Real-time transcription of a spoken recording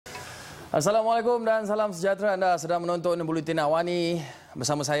Assalamualaikum dan salam sejahtera. Anda sedang menonton Buletin Awani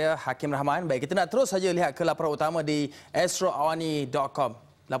bersama saya Hakim Rahman. Baik, kita nak terus saja lihat ke laporan utama di astroawani.com.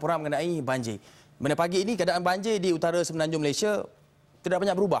 Laporan mengenai banjir. Pada pagi ini keadaan banjir di utara semenanjung Malaysia tidak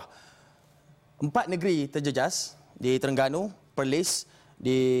banyak berubah. 4 negeri terjejas di Terengganu, Perlis,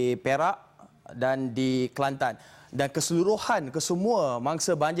 di Perak dan di Kelantan. Dan keseluruhan kesemua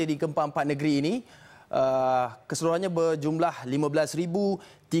mangsa banjir di keempat-empat negeri ini keseluruhannya berjumlah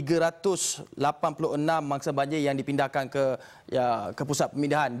 15,386 mangsa banjir yang dipindahkan ke pusat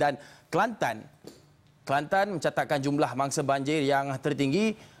pemindahan. Dan Kelantan mencatatkan jumlah mangsa banjir yang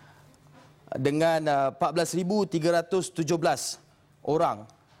tertinggi dengan 14,317 orang.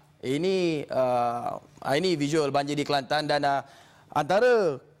 Ini visual banjir di Kelantan dan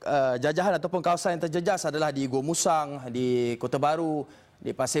antara jajahan ataupun kawasan yang terjejas adalah di Gua Musang, di Kota Baru,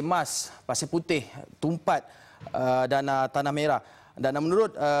 di Pasir Mas, Pasir Putih, Tumpat dan Tanah Merah. Dan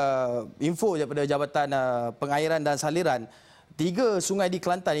menurut info daripada Jabatan Pengairan dan Saliran, 3 sungai di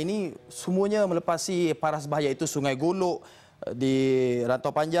Kelantan ini semuanya melepasi paras bahaya, iaitu Sungai Golok di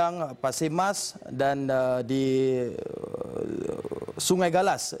Rantau Panjang, Pasir Mas dan di Sungai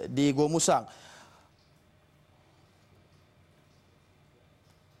Galas di Gua Musang.